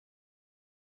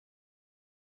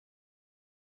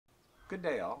Good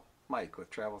day all, Mike with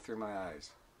Travel Through My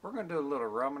Eyes. We're going to do a little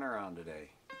roaming around today.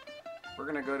 We're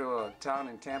going to go to a town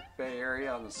in Tampa Bay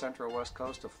area on the central west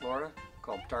coast of Florida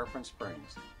called Tarpon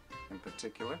Springs. In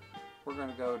particular, we're going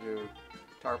to go to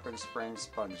Tarpon Springs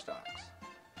Sponge Docks.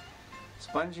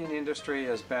 Sponging industry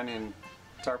has been in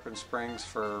Tarpon Springs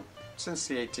since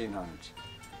the 1800s.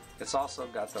 It's also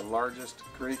got the largest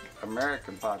Greek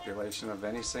American population of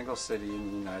any single city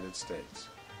in the United States.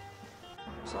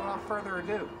 So without further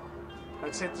ado,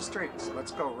 let's hit the streets.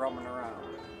 Let's go roaming around.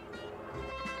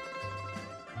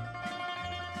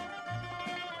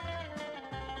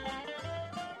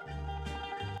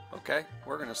 Okay,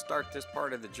 we're going to start this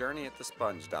part of the journey at the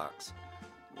sponge docks.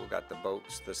 We've got the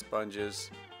boats, the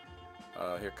sponges,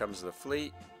 here comes the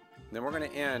fleet. Then we're going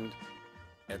to end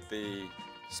at the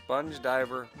Sponge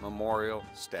Diver Memorial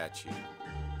Statue.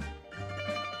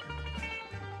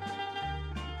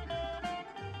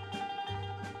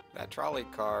 That trolley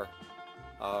car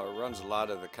runs a lot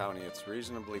of the county. It's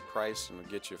reasonably priced and will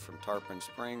get you from Tarpon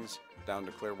Springs down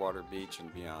to Clearwater Beach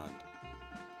and beyond.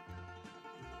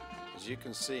 As you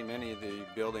can see, many of the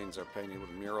buildings are painted with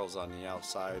murals on the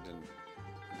outside, and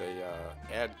they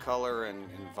add color and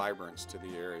vibrance to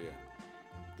the area.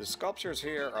 The sculptures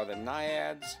here are the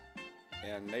naiads,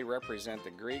 and they represent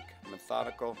the Greek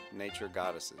mythological nature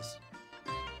goddesses.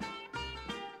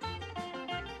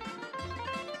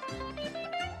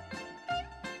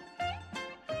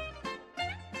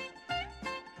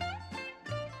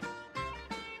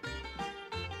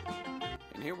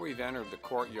 And here we've entered the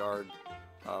courtyard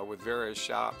with various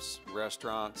shops,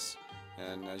 restaurants,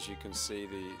 and as you can see,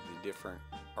 the different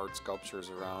art sculptures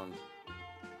around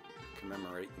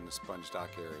commemorating the sponge dock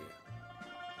area.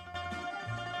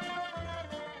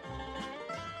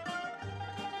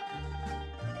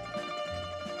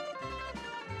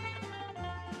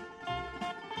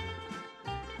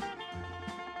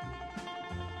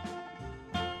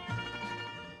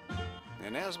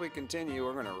 And as we continue,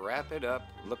 we're going to wrap it up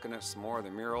looking at some more of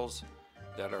the murals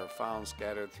that are found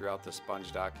scattered throughout the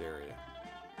sponge dock area.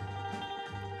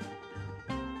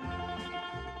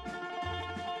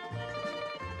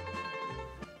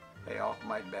 Hey all,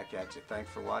 Mike back at you. Thanks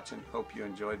for watching. Hope you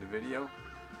enjoyed the video.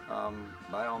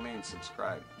 By all means,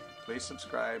 subscribe. Please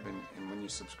subscribe, and when you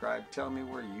subscribe, tell me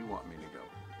where you want me to go.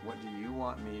 What do you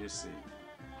want me to see?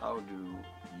 How do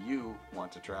you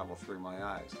want to travel through my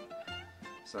eyes?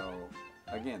 So,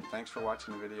 again, thanks for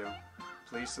watching the video.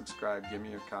 Please subscribe, give me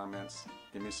your comments,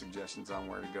 give me suggestions on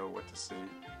where to go, what to see.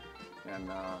 And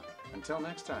until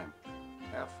next time,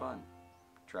 have fun,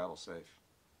 travel safe.